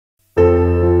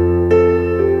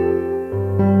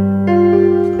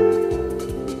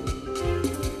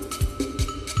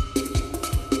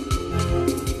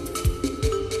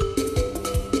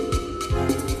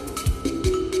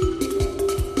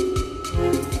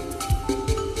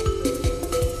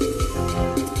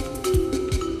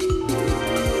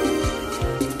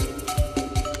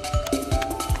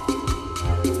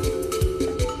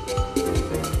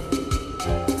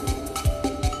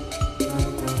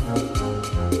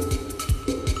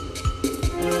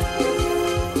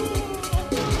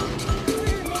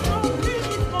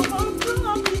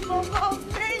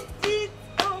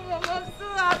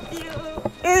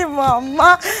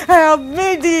Mama, I have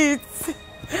made it.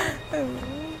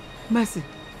 Mercy,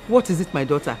 what is it, my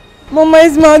daughter? Mama,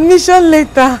 it's my admission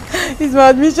letter. It's my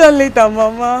admission letter,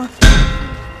 Mama.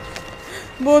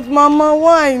 But Mama,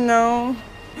 why now?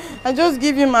 I just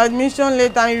give him admission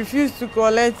letter and he refused to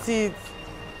collect it.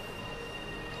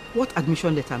 What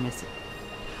admission letter, Mercy?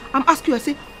 I'm asking you, I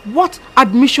say, what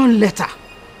admission letter?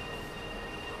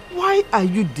 Why are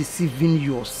you deceiving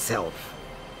yourself?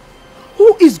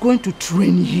 Who is going to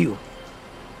train you?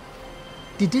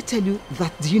 Did they tell you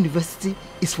that the university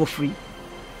is for free?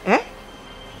 Eh?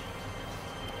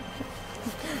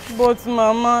 But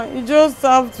Mama, you just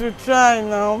have to try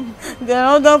now. There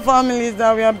are other families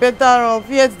that we are better off,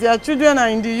 yet their children are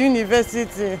in the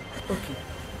university. Okay.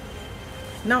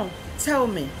 Now, tell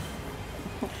me,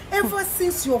 ever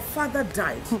since your father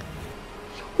died,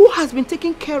 who has been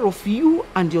taking care of you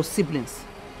and your siblings?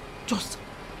 Just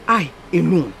I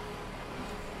alone.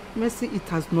 Mercy, it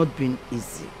has not been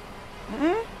easy.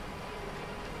 Eh?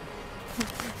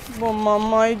 But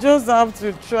Mama, you just have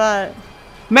to try.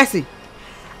 Mercy,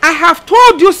 I have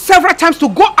told you several times to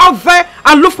go out there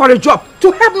and look for a job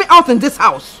to help me out in this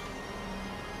house.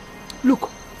 Look,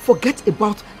 forget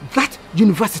about that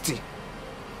university.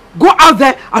 Go out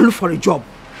there and look for a job.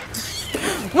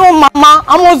 No, Mama,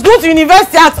 I must go to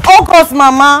university at all costs,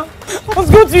 Mama. I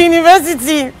must go to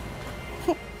university.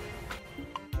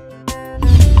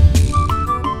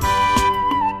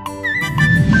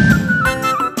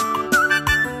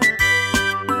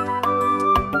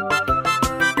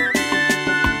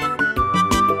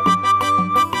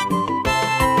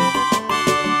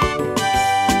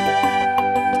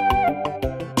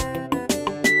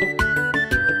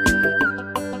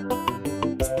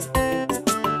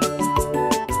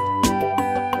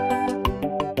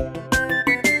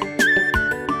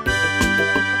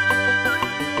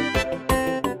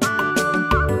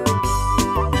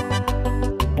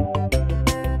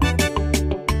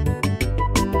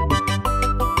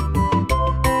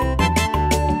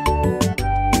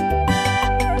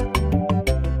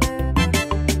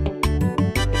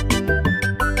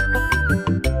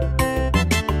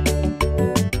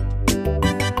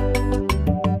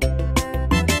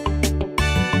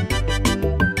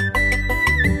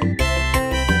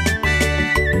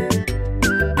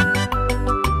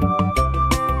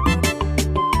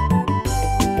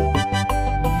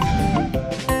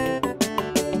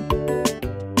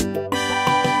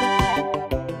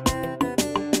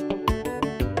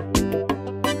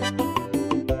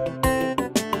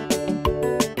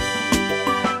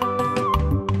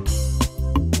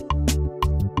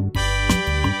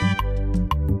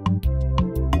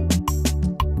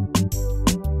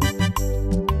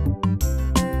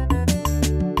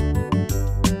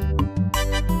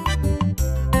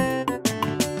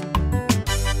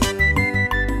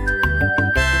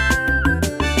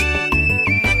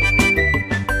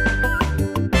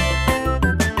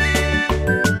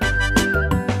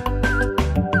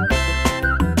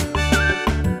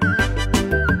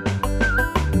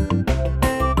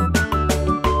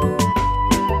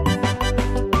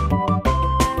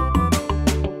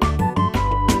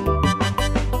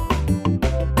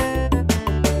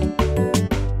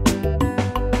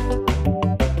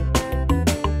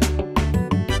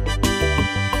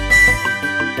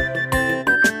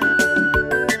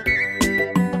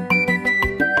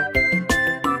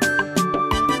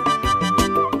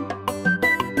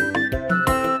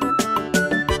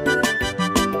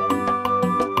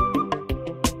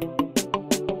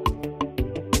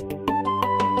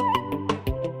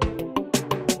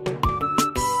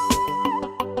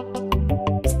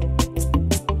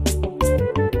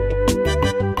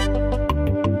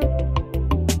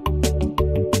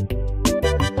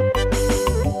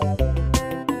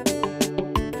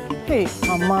 Hey,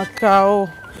 Amaka, oh,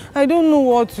 I don't know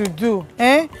what to do.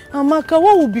 Eh? Amaka,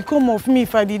 what would become of me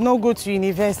if I did not go to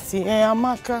university? Eh,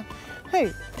 Amaka?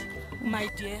 Hey. My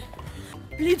dear,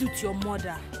 plead with your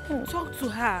mother. Talk to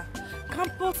her.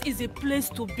 Campus is a place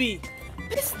to be.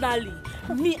 Personally,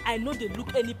 me, I know they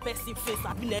look any person face,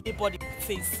 I mean anybody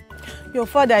face. Your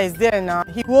father is there now.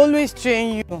 He will always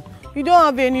train you. You don't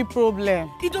have any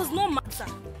problem. It does not matter.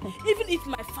 Even if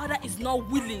my father is not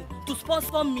willing to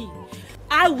sponsor me,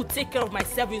 I will take care of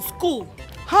myself in school.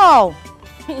 How?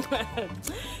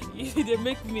 They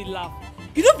make me laugh.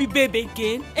 You don't be baby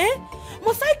again, eh?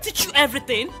 Must I teach you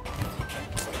everything?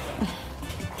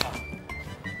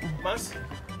 Mas?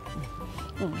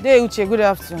 Hey, Uche, good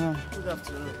afternoon. Good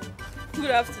afternoon.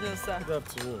 Good afternoon, sir. Good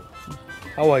afternoon.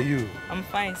 How are you? I'm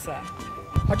fine, sir.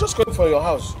 I just came from your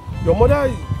house. Your mother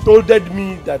told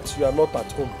me that you are not at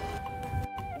home.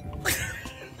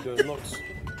 You're not.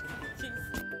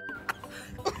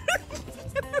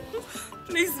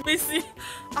 Please, Missy.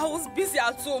 I was busy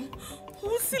at home.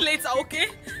 We'll see later, okay?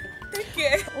 Take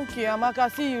care. Okay,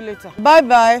 Amaka, see you later.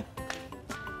 Bye-bye.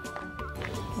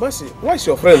 Mercy, why is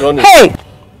your friend running? Hey!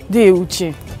 Dey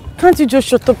Uche, can't you just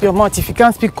shut up your mouth if you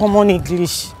can't speak common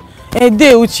English? Hey,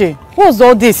 Dey Uche, what's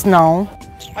all this now?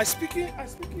 I speaking.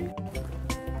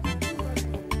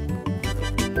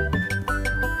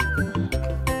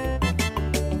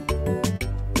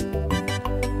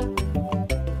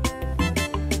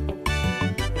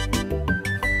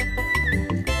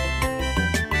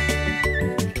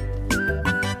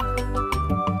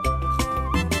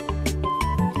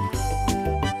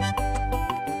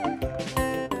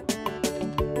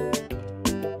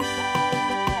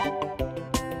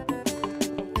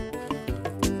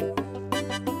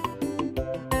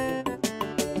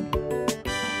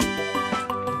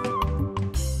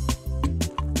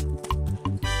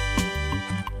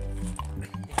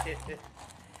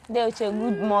 Deuche,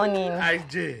 good morning. Hi,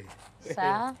 Jay.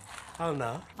 Sir? How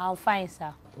now? I'm fine,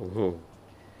 sir.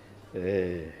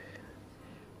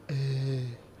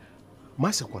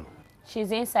 Masekwan. She's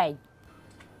inside.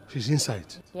 She's inside?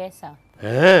 Yes,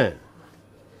 sir.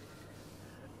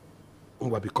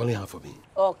 We'll be calling her for me.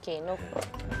 Okay, no problem.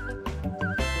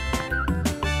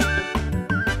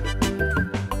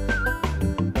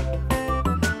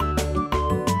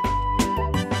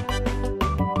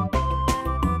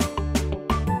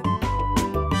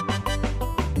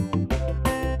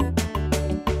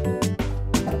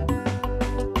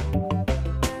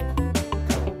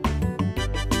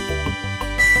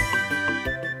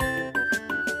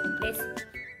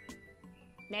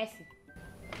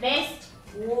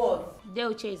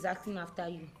 Deuche is acting after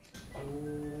you. Oh,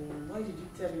 why did you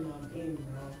tell him I'm in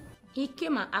now? He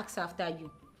came and asked after you.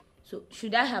 So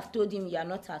should I have told him you are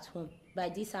not at home by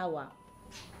this hour?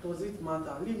 Does it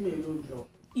matter? Leave me alone, Joe.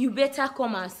 You better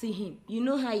come and see him. You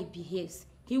know how he behaves.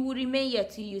 He will remain here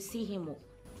till you see him up.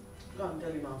 Go and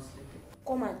tell him I'm sleeping.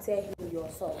 Come and tell him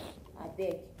yourself. I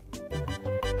beg.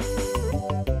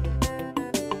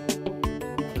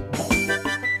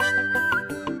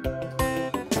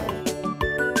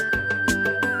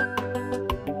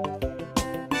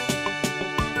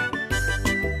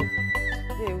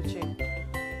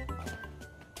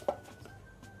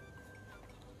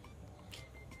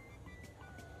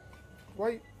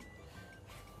 Why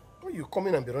you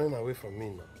coming and be running away from me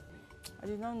now? I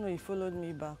did not know you followed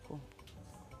me back home.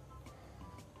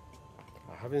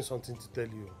 I'm having something to tell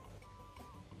you.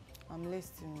 I'm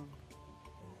listening.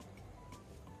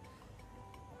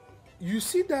 You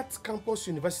see that campus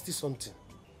university something?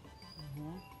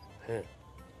 You're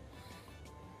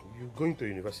going to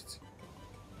university.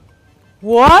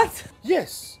 What?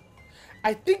 Yes.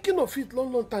 I thinking of it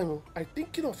long time. I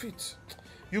thinking of it.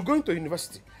 You're going to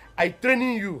university. I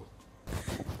training you.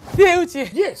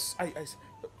 Yes,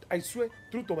 I swear,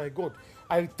 true to my God.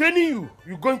 I training you.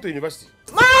 You're going to university.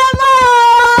 Mama!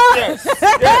 Yes.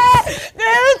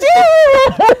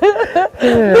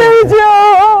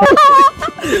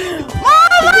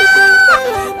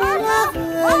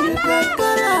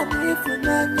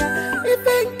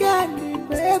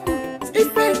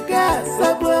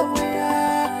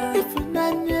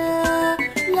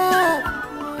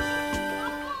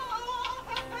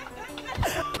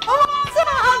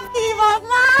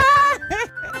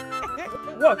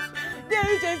 What?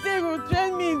 They just say will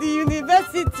train me in the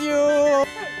university. Oh.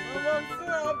 Mama, I'm so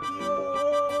happy.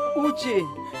 Oh. Uche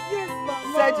Yes,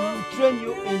 Mama. said he will train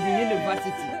you in the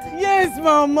university. Yes,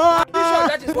 Mama. Are you sure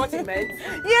that is what he meant?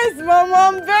 Yes, Mama.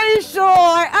 I'm very sure.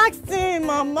 I asked him,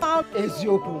 Mama.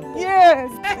 Ezioku.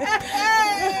 Yes.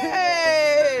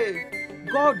 Hey!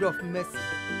 God of mercy.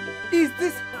 Is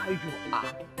this how you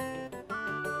are?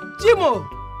 Chimo.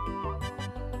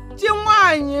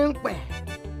 Chimwanyinkwe.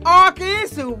 Okay,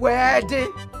 so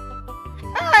wedding.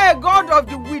 Hey, God of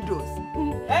the widows.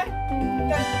 Eh?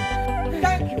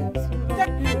 Thank you.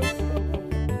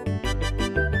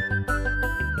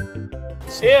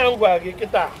 See, I'm going to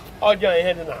get that. All your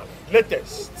head now.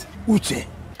 Latest. Uche.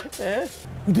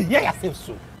 You dey hear yourself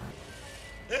so.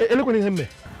 Look at him.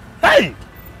 Hey!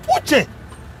 Uche!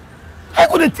 How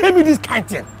could they tell me this kind of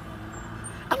thing?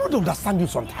 I don't understand you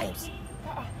sometimes.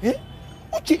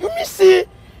 Uche, you mean say,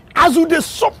 as you dey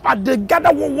suffer, they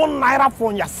gather one naira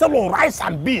from your sell on rice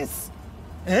and beans.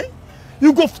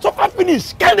 You go suffer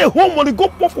finish, carry the home money, go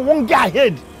pour for one guy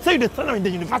ahead. Say you dey sell in the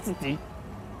university.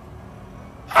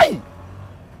 Hey!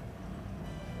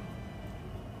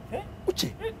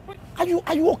 Uche,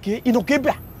 are you okay? In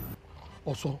Okebia?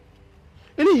 Also,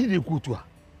 any they go to her?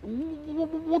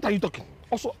 What are you talking?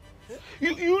 Also,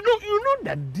 you know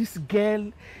that this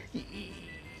girl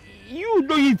you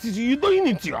doing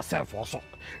it yourself also.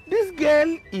 This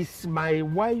girl is my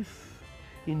wife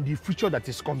in the future that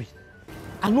is coming.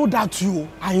 I know that you.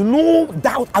 I know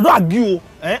that. I don't argue.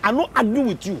 I don't argue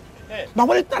with you. But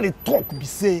when they talk, be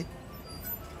say,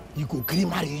 you go gree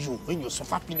marry you when you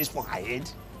suffer finish for her head.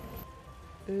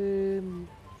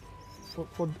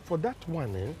 For that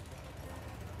one,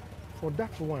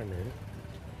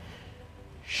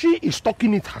 she is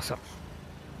talking it herself.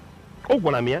 Oh,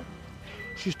 what I mean?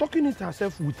 She's talking it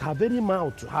herself with her very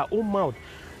mouth, her own mouth,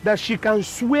 that she can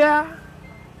swear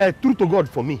a truth to God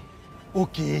for me.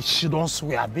 Okay, she don't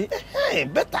swear, be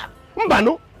better.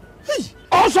 Mbano. Hey.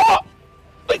 Also,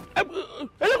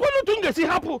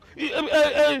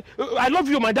 I love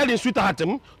you, my darling sweetheart.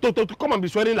 To come and be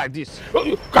swearing like this.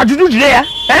 Can you do there?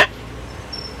 Eh?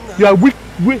 You are weak,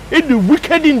 in the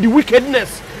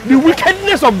wickedness. The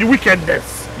wickedness of the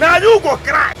wickedness. Now you go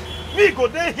cry. Me go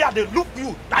there here, they look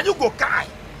you. Now you go cry.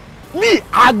 Me,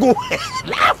 I go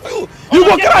laugh you. You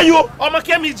go cry you.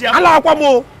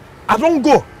 I don't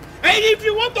go. Hey, if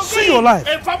you want to see your life.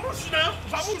 Vamos now.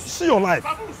 Vamos. See your life.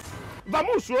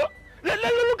 Vamos.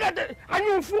 Look at it. I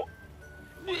know fool.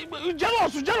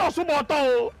 Jealous about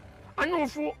all. I know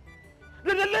fool.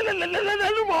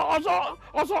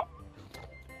 Also.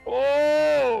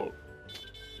 Oh.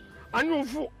 I know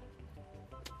fool.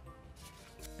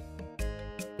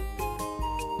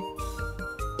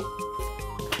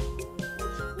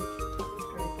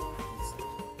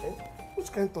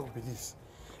 Which kind of talk be this?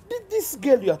 This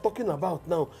girl you are talking about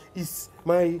now is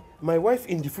my wife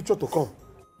in the future to come.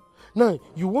 Now,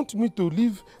 you want me to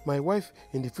leave my wife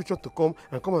in the future to come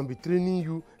and be training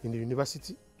you in the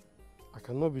university? I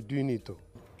cannot be doing it.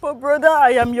 But brother,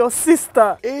 I am your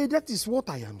sister. That is what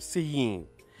I am saying.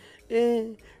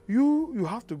 You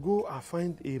have to go and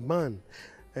find a man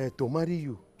to marry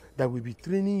you that will be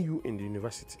training you in the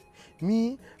university.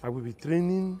 Me, I will be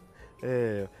training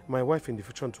my wife in the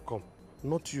future to come.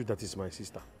 Not you that is my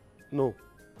sister. No.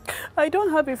 I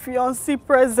don't have a fiancé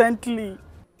presently.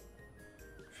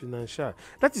 Financial.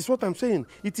 That is what I'm saying.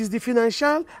 It is the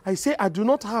financial I say I do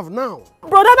not have now.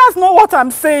 Brother, that's not what I'm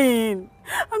saying.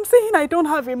 I'm saying I don't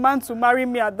have a man to marry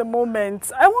me at the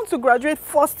moment. I want to graduate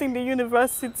first in the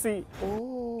university.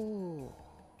 Oh.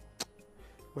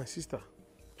 My sister.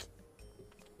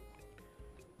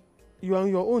 You are on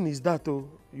your own, is that oh?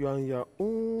 You are on your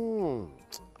own.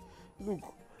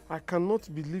 Look, I cannot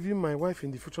be leaving my wife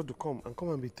in the future to come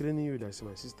and be training you as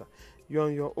my sister. You are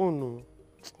on your own. No?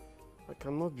 I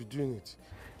cannot be doing it.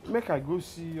 Make I go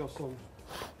see your son.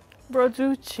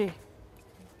 Broducci.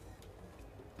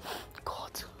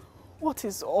 God, what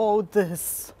is all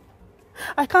this?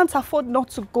 I can't afford not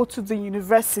to go to the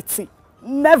university.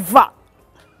 Never.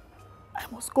 I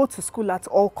must go to school at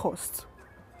all costs.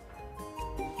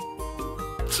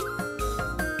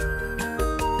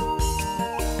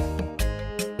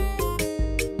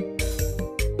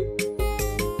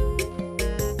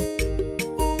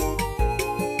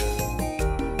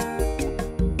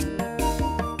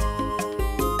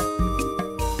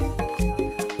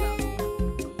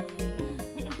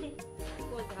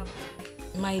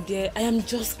 My dear, I am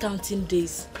just counting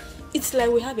days. It's like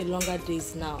we have a longer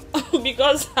days now.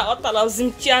 Because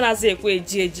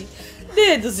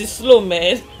this is slow,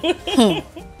 man.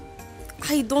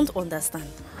 I don't understand.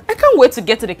 I can't wait to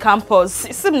get to the campus.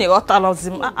 Hey,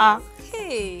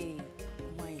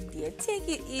 my dear, take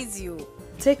it easy.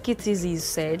 Take it easy, you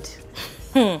said.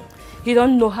 You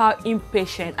don't know how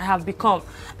impatient I have become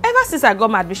ever since I got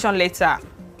my admission letter.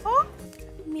 Huh?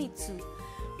 Me too.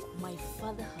 My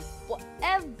father has bought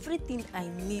everything I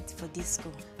need for this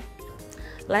school.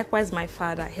 Likewise, my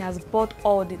father, he has bought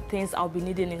all the things I'll be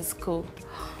needing in school.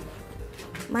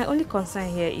 My only concern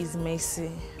here is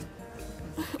Mercy.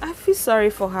 I feel sorry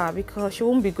for her because she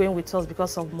won't be going with us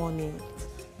because of money.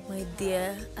 My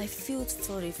dear, I feel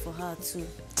sorry for her too.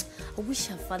 I wish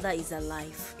her father is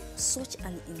alive. Such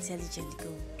an intelligent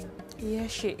girl. Yeah,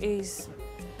 she is.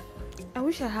 I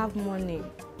wish I have money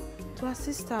to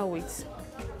assist her with.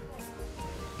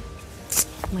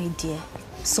 My dear,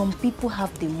 some people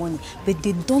have the money, but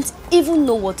they don't even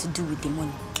know what to do with the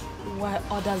money. While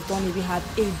others don't even have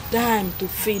a dime to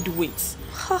feed with.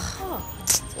 Ha ha!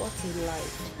 What a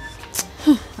life.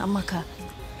 Amaka,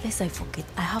 lest I forget,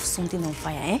 I have something on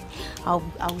fire, eh? I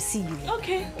will see you.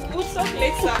 Okay, we'll talk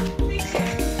later. Take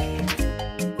care.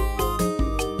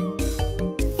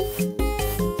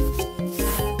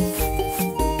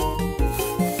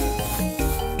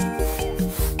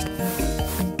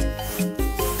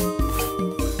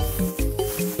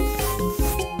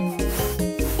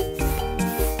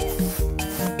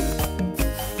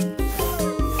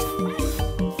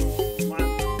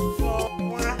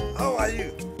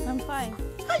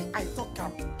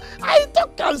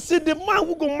 the man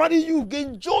who go marry you, go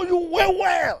enjoy you well,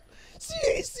 well.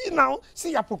 See now,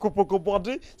 see your poko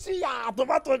body, see your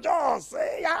tomato jaws,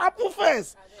 see your apple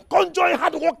face. Conjoy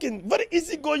hard working, very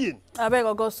easy going. I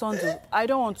beg Sunday. I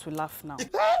don't want to laugh now.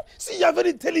 See, you're very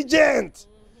intelligent,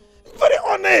 very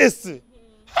honest.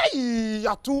 Hey,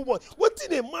 you're too much. What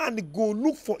did a man go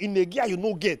look for in a gear you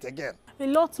no get again? A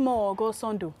lot more,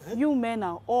 Sunday. You men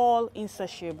are all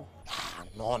insatiable.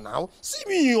 No, now. See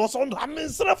me, Osondo. I'm a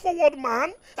straightforward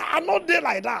man. I'm not there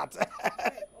like that.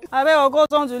 I beg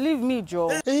Sunday, leave me,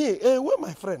 Joe. Hey, where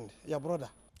my friend, your brother?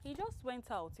 He just went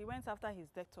out. He went after his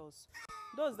debtors.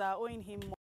 Those that are owing him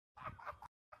money.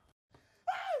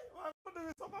 My friend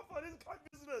will suffer for this kind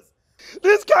of business.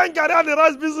 This can't carry on the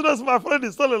rice business my friend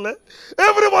is selling. Eh?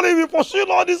 Everybody will pursue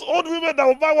all these old women that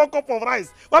will buy 1 cup of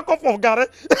rice, 1 cup of garri.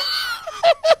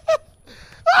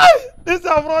 This is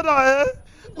your brother, eh?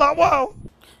 Now, wow.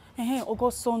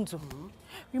 Sunday.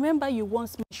 Remember you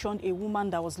once mentioned a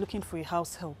woman that was looking for a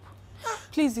house help.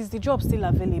 Please, is the job still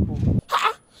available?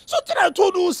 Something I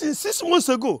told you since 6 months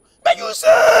ago. But you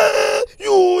say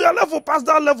your level past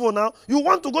that level now. You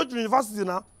want to go to university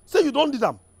now. Say you don't do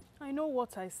them. I know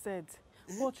what I said.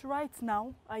 But right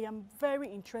now, I am very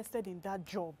interested in that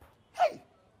job. Hey,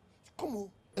 come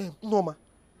on. Norma.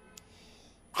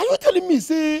 Are you telling me,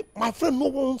 say, my friend no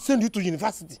one send you to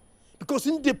university? Because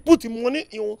they put money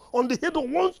on the head of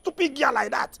one stupid girl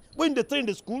like that when they train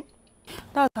the school?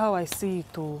 That's how I see it,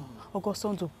 though.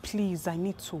 Sunday, please, I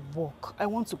need to work. I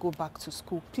want to go back to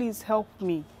school. Please help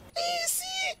me.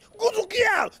 See, good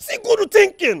girl. See, good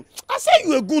thinking. I say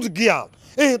you're a good girl.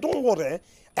 Hey, don't worry.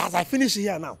 As I finish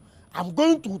here now, I'm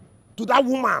going to that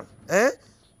woman.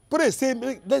 Pray say,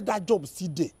 let that job see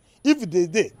there. If they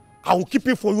there, I will keep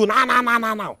it for you.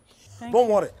 Now. Don't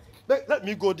worry. Let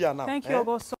me go there now. Thank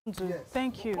you, Sunday. Yes.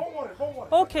 Thank you. Don't worry.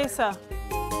 Okay, sir.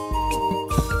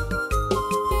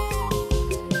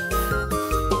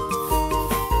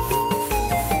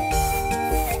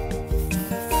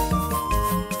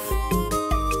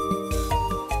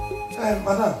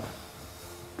 Madam,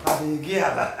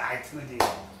 I told you.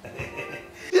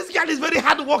 This girl is very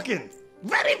hardworking,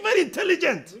 very, very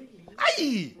intelligent.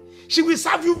 Aye, she will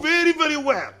serve you very, very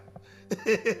well.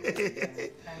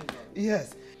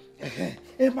 Yes.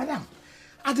 Hey, madam,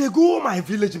 I dey go my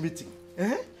village meeting.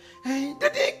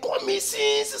 They call me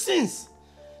since.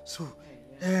 So,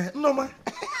 Norma,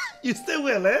 you stay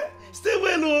well, eh? Stay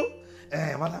well, oh.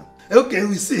 Madam. Okay,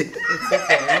 we see. It's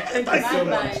okay. Thank you so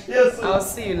much. Yes, I'll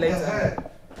see you later.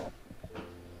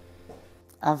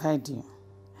 I've heard you,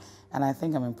 and I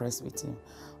think I'm impressed with you.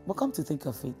 But come to think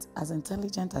of it, as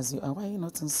intelligent as you are, why are you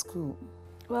not in school?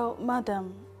 Well,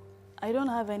 madam, I don't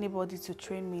have anybody to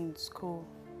train me in school.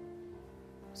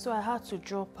 So I had to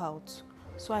drop out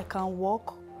so I can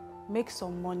work, make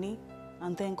some money,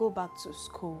 and then go back to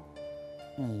school.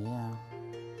 Yeah.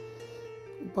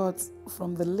 But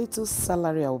from the little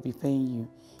salary I will be paying you,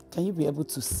 can you be able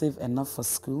to save enough for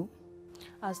school?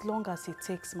 As long as it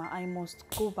takes, I must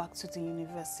go back to the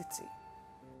university.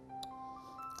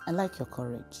 I like your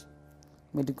courage.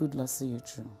 May the good Lord see you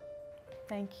through.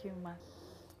 Thank you, ma.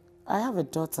 I have a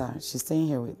daughter. She's staying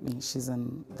here with me. She's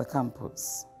in the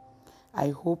campus. I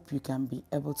hope you can be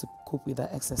able to cope with her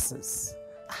excesses.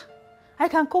 I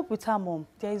can cope with her, Mom.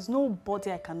 There is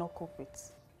nobody I cannot cope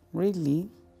with. Really?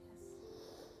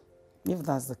 If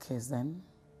that's the case, then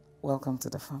welcome to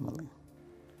the family.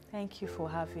 Thank you for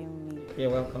having me. You're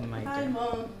welcome, my dear. Hi,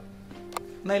 Mom.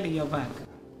 Nelly, you're back.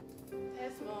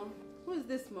 Yes, Mom. Who is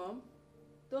this, Mom?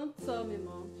 Don't tell me,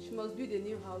 Mom. She must be the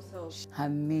new house help. Her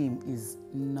name is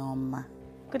Norma.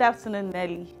 Good afternoon,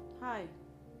 Nelly. Hi.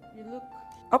 You look...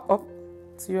 Up,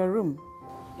 to your room.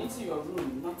 Into your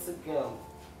room, not a girl.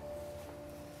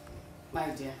 My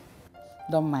dear.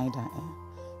 Don't mind her, eh?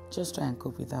 Just try and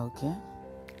cope with her, okay?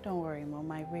 Don't worry, Mom,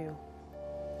 I will.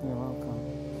 You're welcome.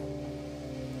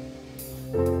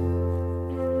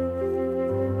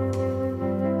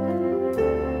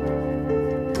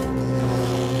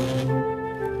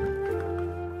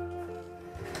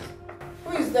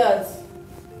 Who is that?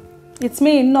 It's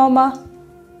me, Norma.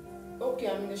 Okay,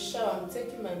 I'm in the shower. I'm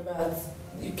taking my bath.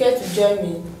 You care to join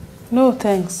me? No,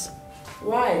 thanks.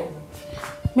 Why?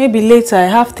 Maybe later. I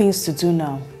have things to do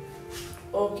now.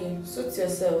 Okay, suit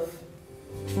yourself.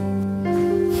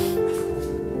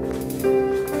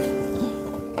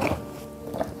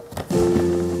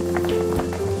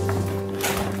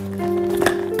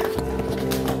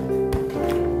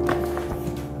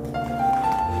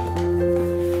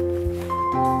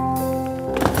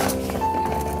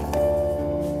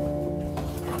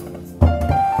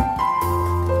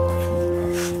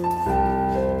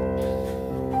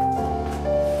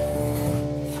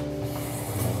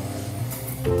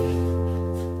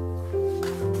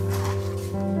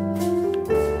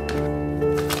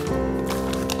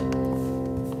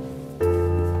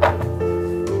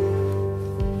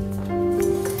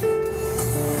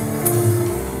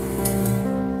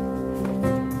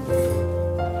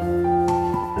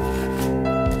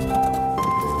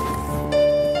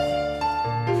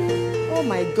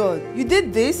 God, you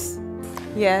did this?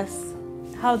 Yes.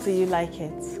 How do you like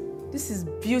it? This is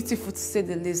beautiful to say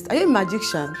the least. Are you a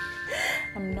magician?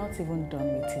 I'm not even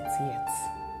done with it yet.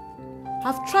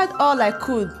 I've tried all I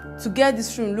could to get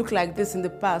this room look like this in the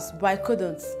past, but I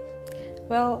couldn't.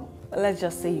 Well, let's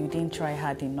just say you didn't try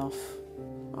hard enough.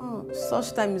 Oh,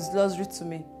 such time is luxury to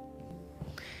me.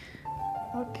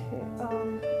 Okay,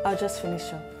 I'll just finish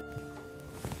up.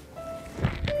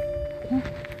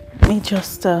 Let me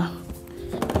just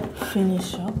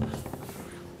finish up.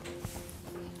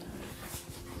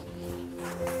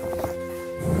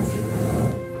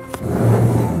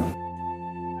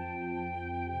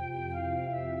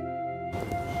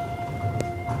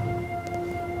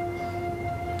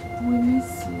 We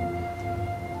miss you.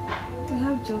 We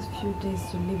have just few days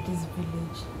to leave this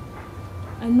village.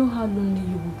 I know how lonely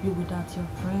you will be without your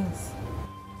friends.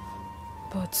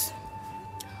 But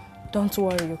don't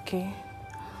worry, okay?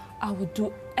 I will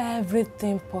do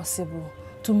everything possible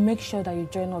to make sure that you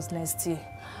join us next year.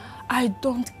 I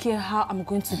don't care how I'm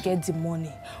going to get the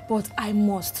money, but I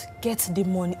must get the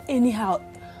money anyhow.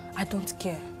 I don't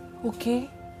care, okay?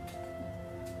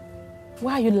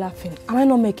 Why are you laughing? Am I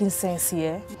not making sense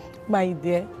here? My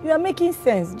dear, you are making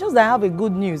sense. Just that I have a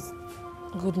good news.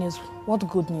 Good news? What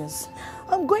good news?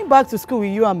 I'm going back to school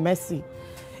with you and Mercy.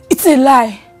 It's a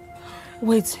lie.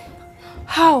 Wait,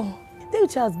 how? They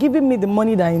has given me the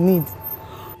money that I need.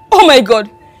 Oh my God!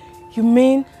 You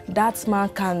mean that man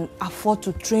can afford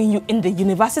to train you in the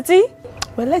university?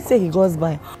 Well, let's say he goes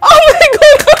by. Oh my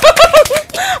God!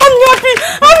 I'm happy!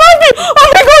 I'm happy! Oh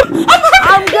my God! I'm happy!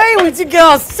 I'm going with you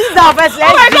girls. Sit down first. Oh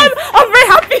my God! I'm very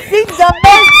happy! Sit down.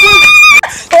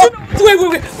 Wait!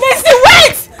 Mercy,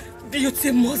 wait!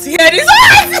 Beauty must hear this.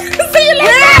 See you later!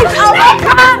 Wait!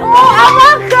 Amaka! Oh,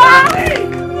 Amaka!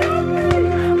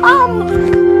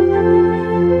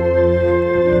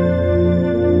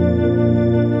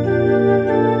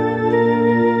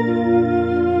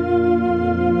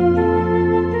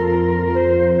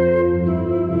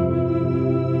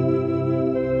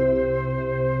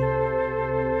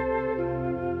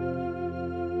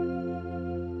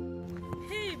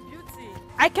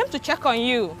 I came to check on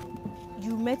you.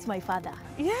 You met my father?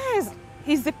 Yes,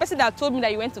 he's the person that told me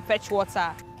that you went to fetch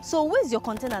water. So where's your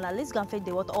container now? Let's go and fetch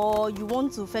the water. Or you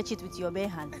want to fetch it with your bare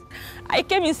hands? I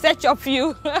came in search of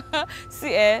you.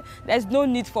 See, there's no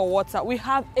need for water. We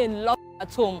have a lot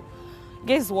at home.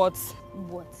 Guess what?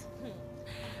 What?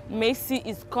 Macy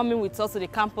is coming with us to the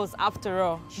campus after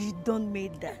all. You don't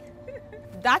make that.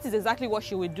 That is exactly what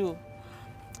she will do.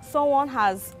 Someone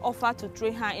has offered to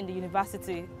train her in the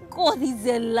university. God, is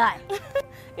a lie.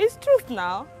 It's truth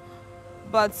now.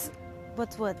 But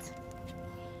what?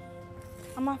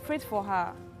 I'm afraid for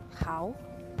her. How?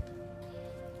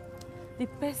 The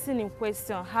person in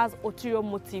question has ulterior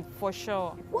motive for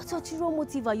sure. What ulterior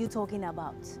motive are you talking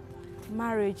about?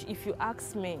 Marriage, if you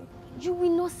ask me. You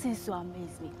will not say so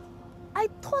amaze me. I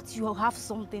thought you have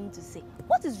something to say.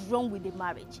 What is wrong with the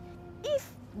marriage?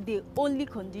 If the only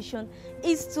condition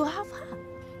is to have her.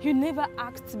 You never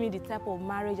asked me the type of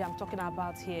marriage I'm talking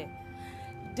about here.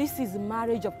 This is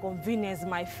marriage of convenience,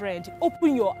 my friend.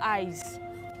 Open your eyes.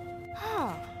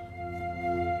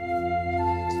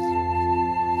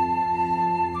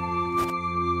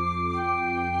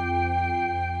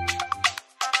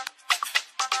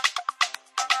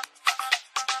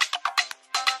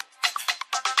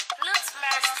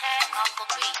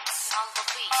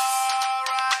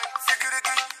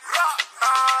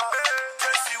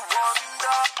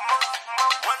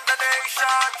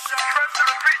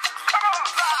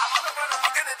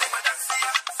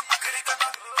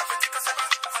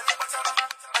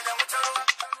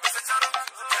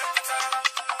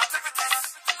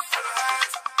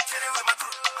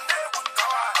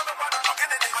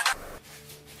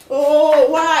 Oh,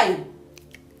 why?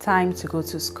 Time to go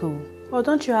to school. Well,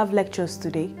 don't you have lectures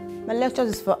today? My lecture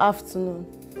is for afternoon.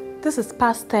 This is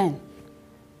past 10.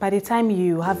 By the time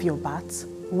you have your bath,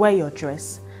 wear your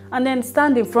dress, and then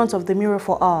stand in front of the mirror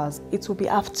for hours, it will be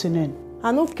afternoon.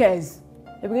 And who cares?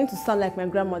 You're beginning to sound like my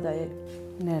grandmother here.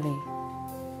 Nelly,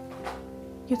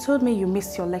 you told me you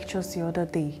missed your lectures the other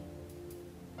day.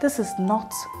 This is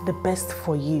not the best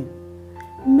for you.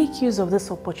 Make use of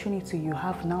this opportunity you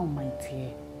have now, my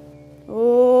dear.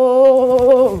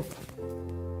 Oh!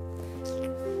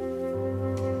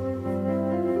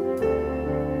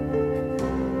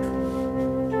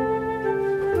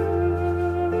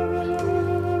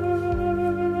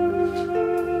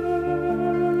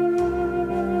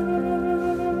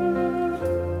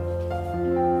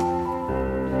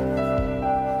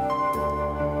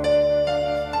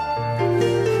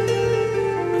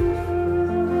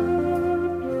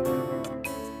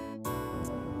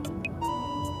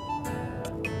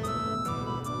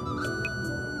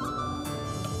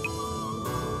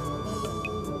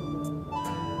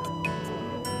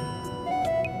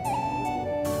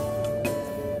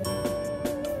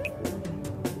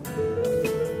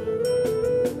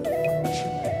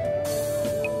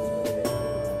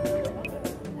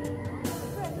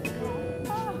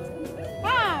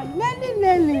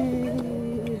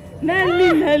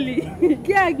 Nelly.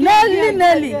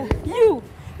 Nelly. You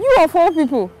of all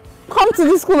people, come to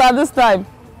this school at this time.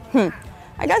 I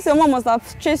guess your mom must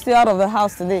have chased you out of the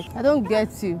house today. I don't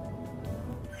get you.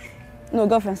 No,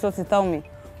 girlfriend, so tell me.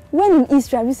 When in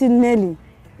history have you seen Nelly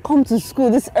come to school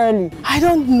this early? I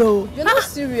don't know. You're not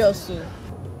serious, so.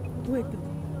 Wait.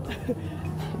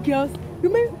 Girls, you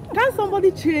mean can't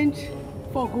somebody change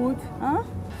for good? Huh?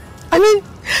 I mean,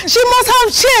 she must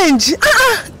have changed.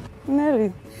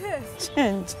 Nelly. Yes.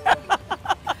 Change.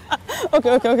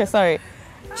 Okay, sorry.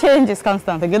 Change is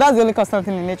constant. Okay, that's the only constant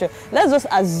thing in nature. Let's just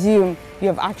assume you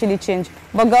have actually changed.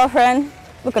 But girlfriend,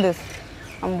 look at this.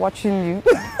 I'm watching you.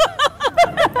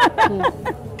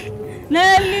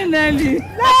 Nelly.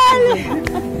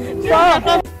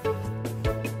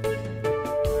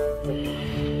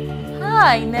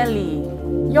 Hi, Nelly.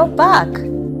 You're back.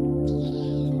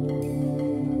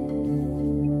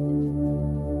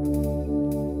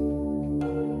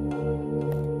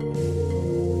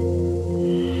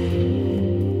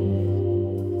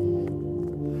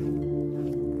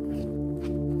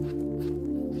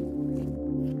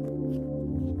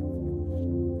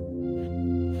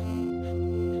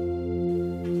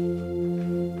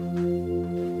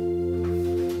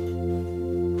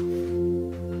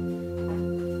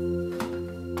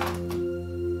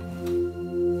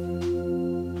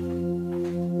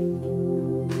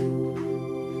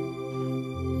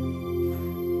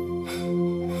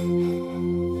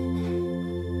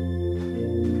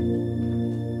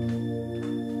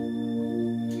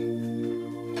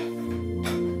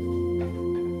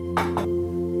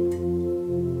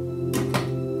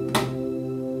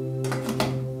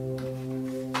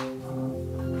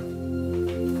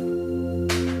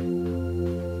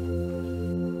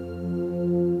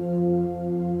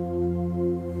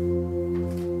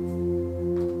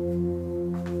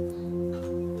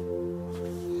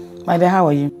 My dear, how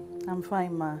are you? I'm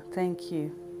fine, ma. Thank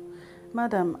you.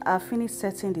 Madam, I finished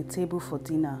setting the table for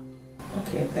dinner.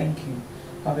 Okay, thank you.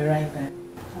 I'll be right there.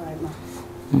 All right, ma.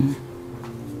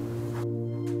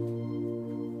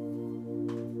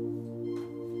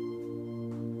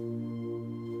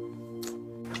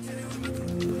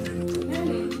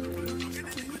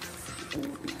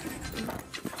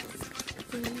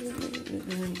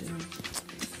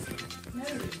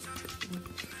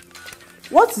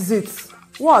 What is it?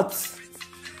 What?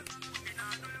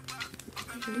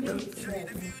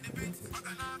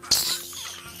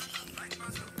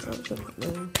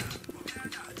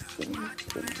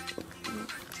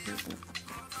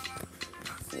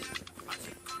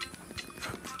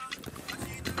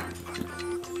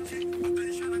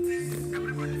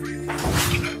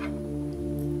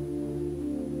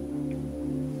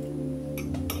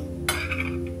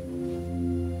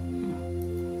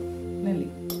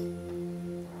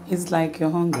 It's like you're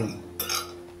hungry.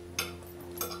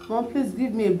 Mom, please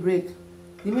give me a break.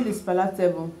 The meal is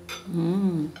palatable.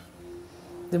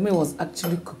 The meal was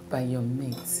actually cooked by your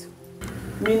mate.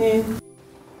 Meaning?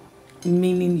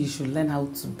 Meaning you should learn how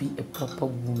to be a proper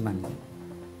woman.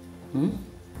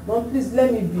 Mom, please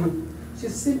let me be.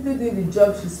 She's simply doing the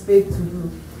job she's paid to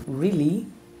do. Really?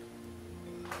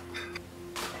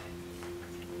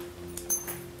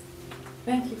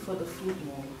 Thank you for the food,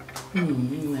 Mom.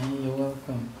 You're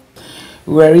welcome.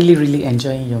 We're really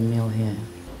enjoying your meal here.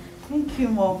 Thank you,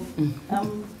 Mom.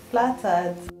 I'm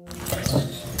flattered.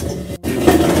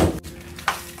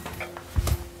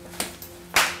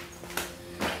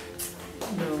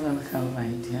 You're welcome, my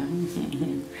dear.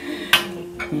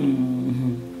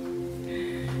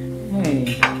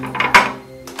 Hey.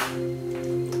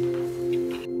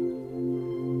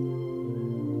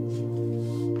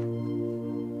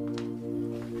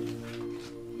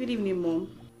 Good evening, Mom.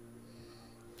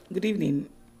 Good evening.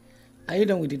 Are you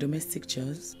done with the domestic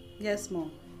chores? Yes,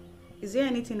 Mom. Is there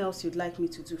anything else you'd like me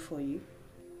to do for you?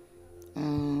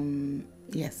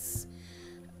 Yes.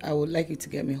 I would like you to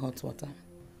get me hot water.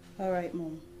 All right,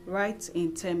 Mom. Right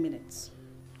in 10 minutes.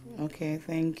 Okay,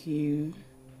 thank you.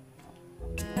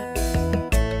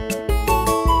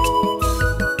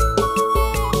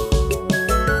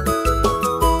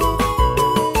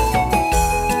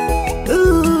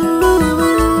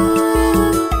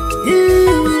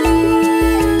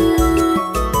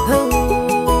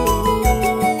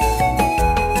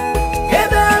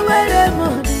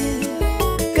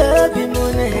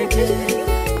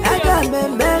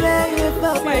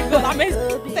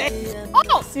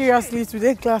 Oh, seriously,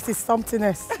 today class is something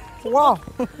else. Wow.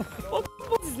 What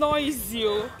is not easy,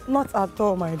 oh? Not at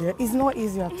all, my dear. It's not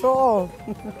easy at all.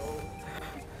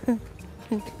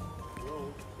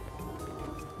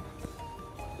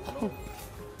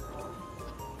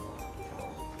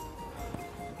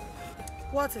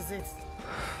 What is it?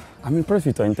 I'm impressed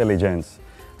with your intelligence.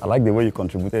 I like the way you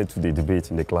contributed to the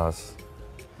debate in the class.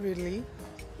 Really?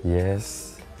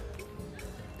 Yes.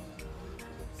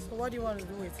 So what do you want to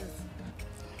do with it?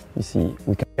 You see,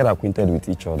 we can get acquainted with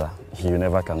each other. You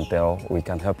never can tell. We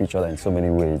can help each other in so many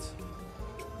ways.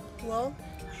 Well,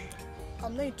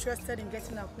 I'm not interested in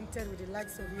getting acquainted with the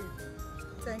likes of you.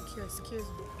 Thank you, excuse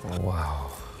me.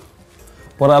 Wow.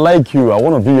 But I like you. I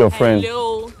want to be your friend.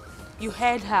 Hello. You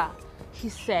heard her. He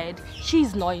said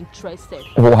she's not interested.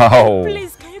 Wow.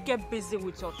 Please, can you get busy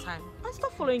with your time and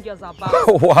stop following girls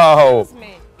about? Wow.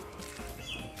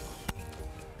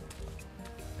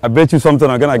 I bet you something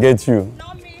I'm gonna get you.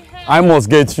 I must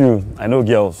get you. I know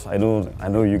girls. I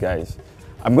know you guys.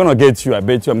 I'm gonna get you. I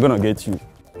bet you I'm gonna get you.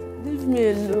 Leave me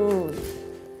alone.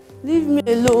 Leave me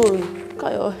alone. Look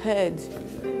at your head.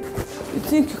 You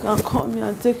think you can come here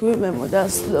and take away my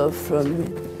mother's love from me?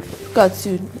 Look at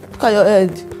you. Look at your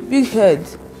head. Big head.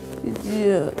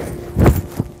 Idiot.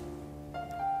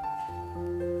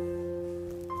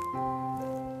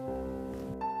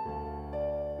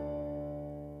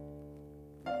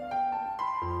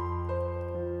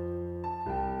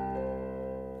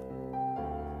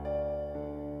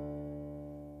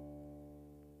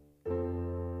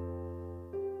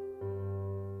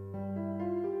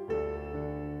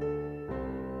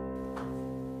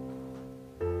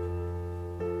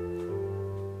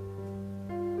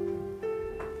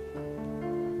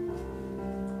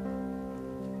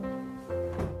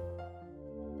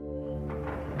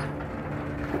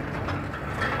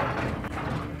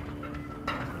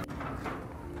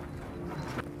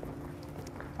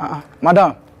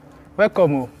 Madam,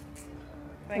 welcome.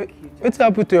 Thank you. What's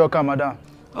happened to your car, madam?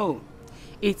 Oh,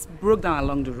 it broke down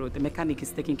along the road. The mechanic is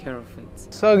taking care of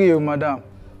it. Sorry, madam.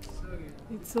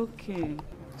 It's okay.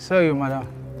 Sorry, madam.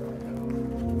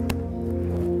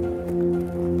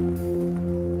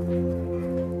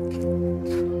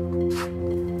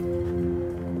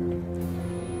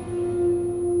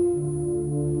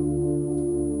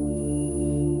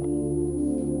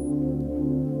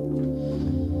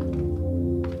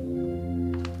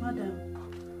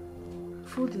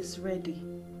 Food is ready.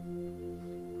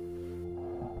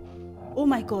 Oh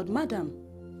my God, madam.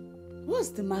 What's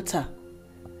the matter?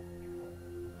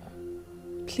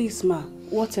 Please, ma,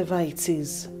 whatever it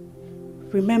is,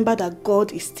 remember that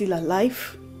God is still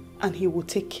alive and He will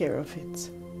take care of it.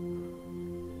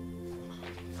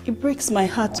 It breaks my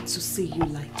heart to see you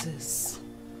like this.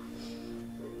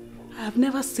 I have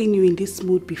never seen you in this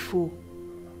mood before.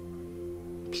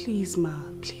 Please, ma,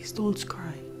 please don't cry.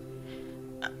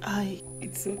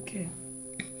 It's okay.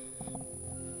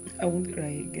 I won't cry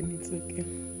again, it's okay.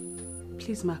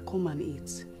 Please, ma, come and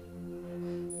eat.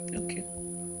 Okay.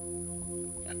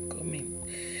 I'm coming.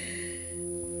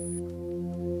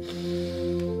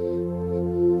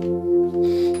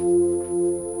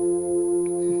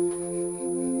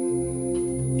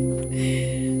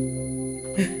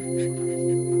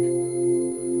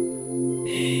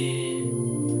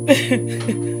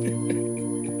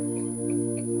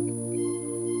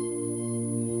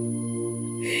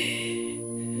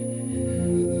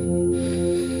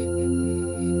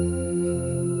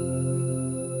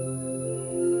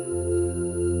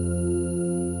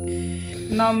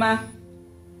 Norma.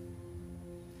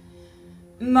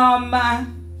 Norma.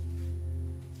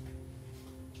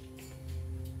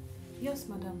 Yes,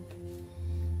 madam.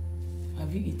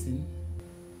 Have you eaten?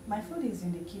 My food is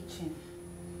in the kitchen.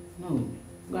 No.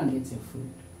 Go and get your food.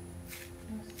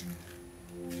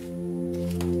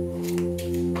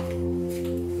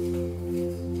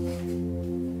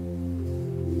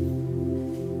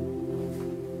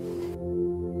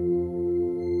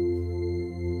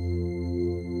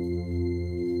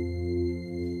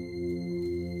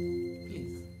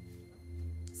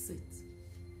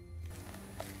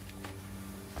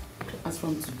 As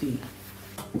from today,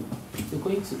 you're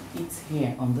going to eat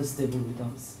here on this table with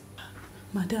us.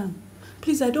 Madam,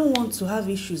 please, I don't want to have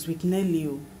issues with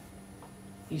Nelly.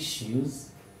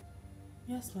 Issues?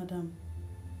 Yes, madam.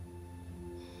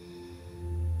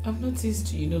 I've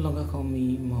noticed you no longer call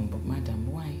me mom, but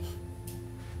madam, why?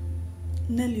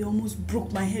 Nelly almost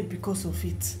broke my head because of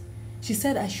it. She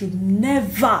said I should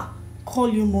never call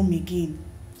you mom again.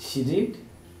 She did?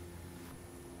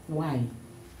 Why?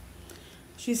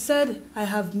 She said I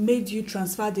have made you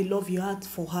transfer the love you had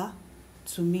for her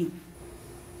to me.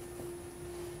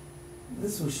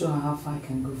 This will show how far I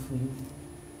can go for you.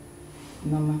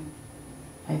 Norma,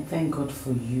 I thank God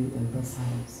for you in this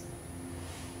house.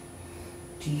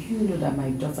 Do you know that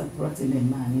my daughter brought in a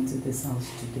man into this house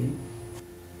today?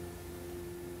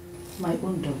 My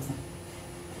own daughter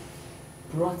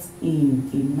brought in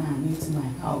a man into my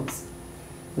house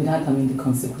without having the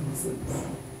consequences.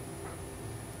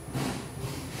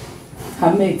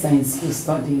 Her mates are in school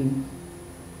studying,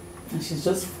 and she's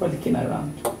just frolicking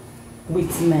around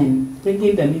with men,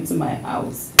 bringing them into my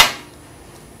house,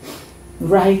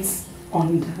 right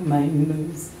under my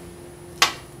nose.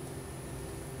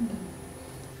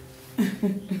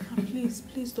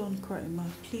 Please don't cry, ma.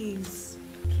 Please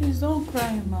don't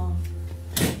cry, ma.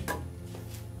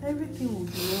 Everything will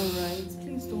be alright.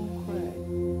 Please don't cry.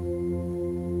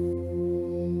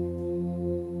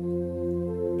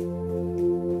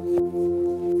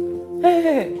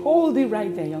 Hey, hold it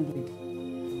right there, young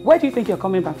lady. Where do you think you're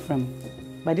coming back from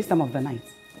by this time of the night?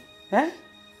 Eh?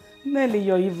 Nelly,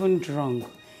 you're even drunk.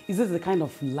 Is this the kind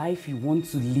of life you want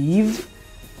to live?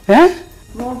 Eh?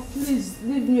 Mom, please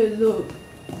leave me alone.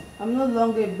 I'm no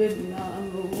longer a baby now.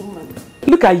 I'm a woman.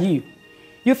 Look at you.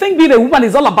 You think being a woman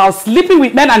is all about sleeping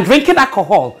with men and drinking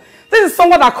alcohol? This is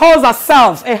someone that calls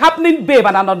herself a happening babe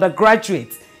and an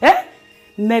undergraduate. Eh?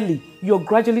 Nelly, you're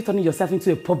gradually turning yourself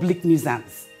into a public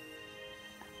nuisance.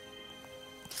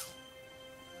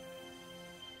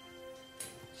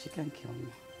 She can't kill me.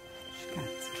 She can't.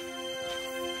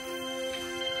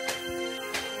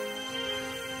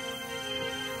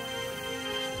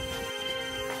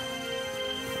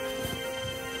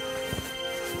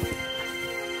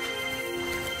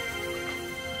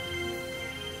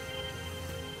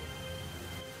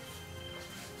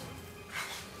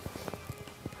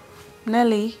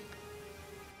 Nelly?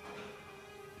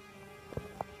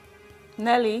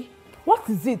 Nelly? What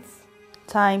is it?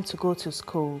 Time to go to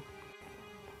school.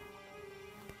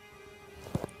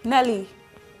 Nelly?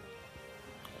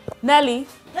 Nelly?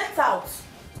 Get out!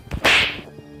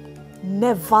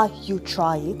 Never you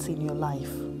try it in your life,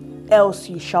 else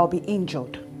you shall be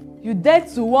injured. You dare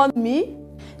to warn me?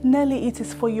 Nelly, it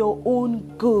is for your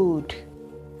own good.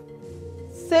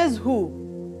 Says who?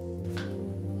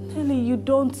 Nelly, you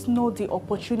don't know the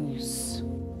opportunities.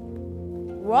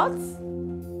 What?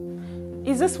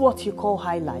 Is this what you call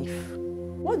high life?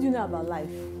 What do you know about life?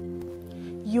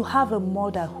 You have a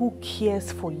mother who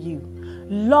cares for you,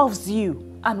 loves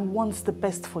you, and wants the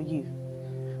best for you.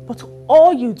 But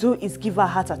all you do is give her a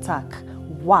heart attack.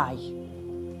 Why?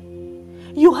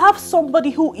 You have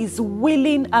somebody who is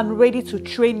willing and ready to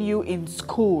train you in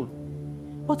school.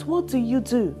 But what do?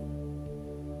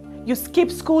 You skip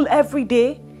school every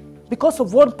day because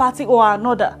of one party or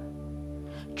another.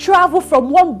 Travel from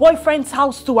one boyfriend's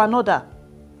house to another.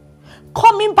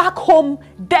 Coming back home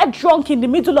dead drunk in the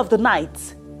middle of the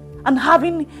night and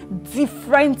having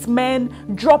different men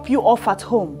drop you off at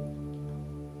home.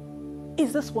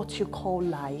 Is this what you call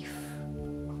life?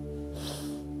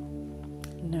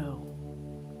 No.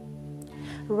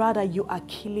 Rather, you are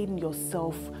killing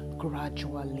yourself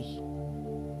gradually.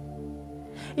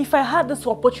 If I had this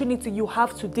opportunity you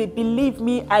have today, believe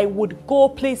me, I would go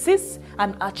places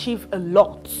and achieve a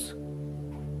lot.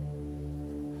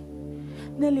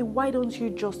 Nelly, why don't you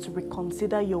just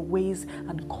reconsider your ways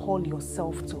and call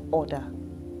yourself to order?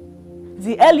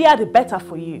 The earlier the better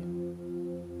for you.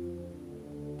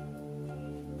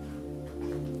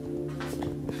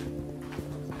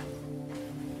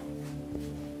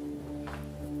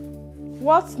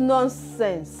 What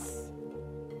nonsense!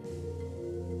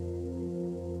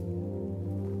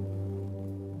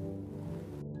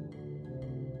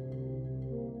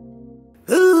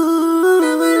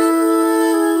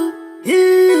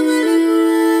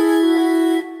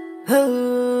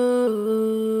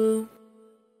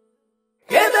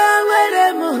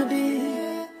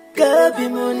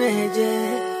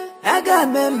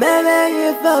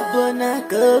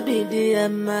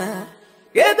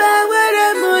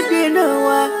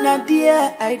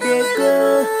 I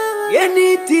go.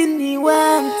 Anything you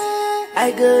want,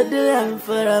 I go do am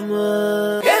for a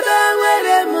more.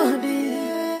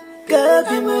 Go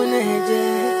be moneje.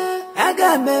 I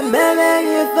got me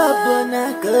melody for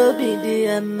bona. Go be the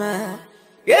amma.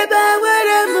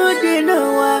 No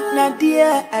one,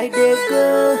 Nadia, I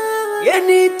go.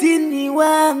 Anything you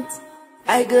want,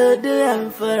 I go do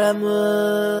am for a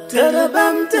more.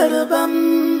 Turubam,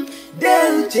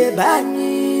 Delche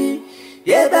Bani.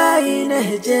 Yeba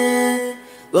ineje,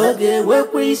 boge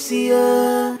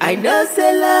wekwisiyo. I know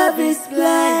say love is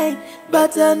blind,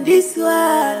 but on this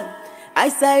one, I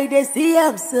say they see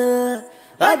I'm so.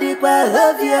 Odikwa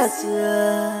obvious.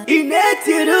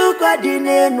 Inetiru kwa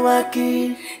dine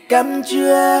nwaki,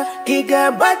 kamchua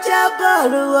kiga bacha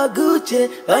bolu waguche,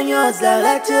 onyoza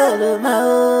lacholo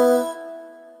mao.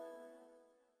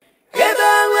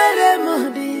 Yeba were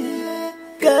mudi,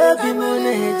 kobi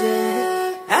muneje.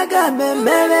 I got me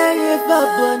melody for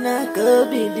bona, go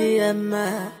be the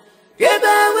amma.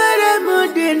 Eba where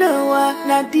mudinowa,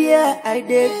 Nadia, I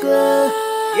dey go.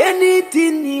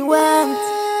 Anything you want,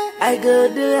 I go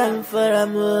do am for a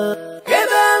more.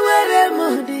 Eba where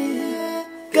mudi,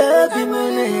 go be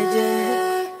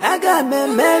manager. I got me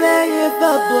mele if I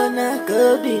wanna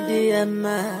go be the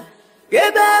amma.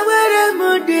 Eba where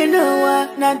mudinowa,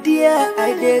 Nadia,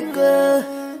 I dey go.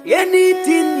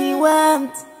 Anything you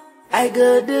want, I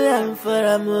go do am for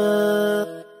a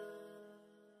more.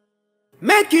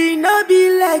 Make it no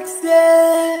be like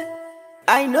say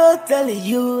I no tell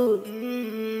you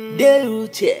De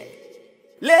uche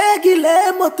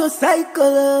Legile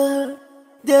motorcycle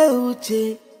De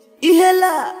uche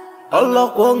Ihela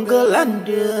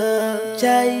Olokwongolandia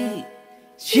Chai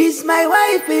She's my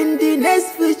wife in the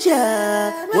next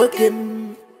future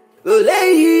Wokem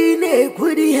Olehi ne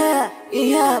kwudi ha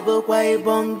Iha bokwa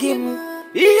ibongim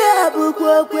Iha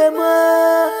bokwa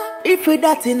kwemo If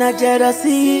that in a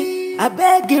jealousy I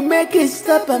beg you make it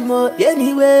stop more.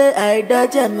 Anyway, I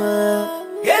dodge a more.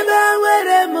 Eba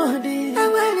where modi,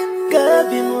 go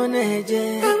be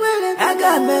moneje. I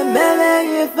got me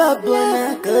mele if I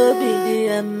wanna go be the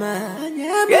amma.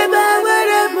 Eba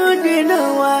where modi no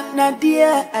wa,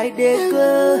 Nadia I dey go.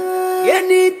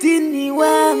 Anything you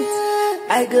want,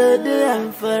 I go do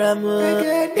am for a more.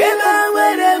 Eba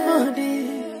where modi,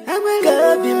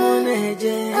 go be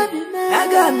moneje. I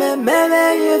got me mele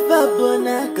if I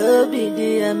wanna go be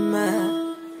the amma.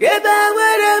 Eba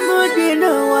where mudi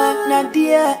no wa,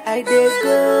 Nadia I dey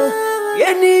go.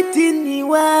 Anything you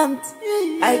want,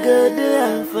 I go do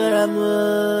am for a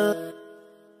more.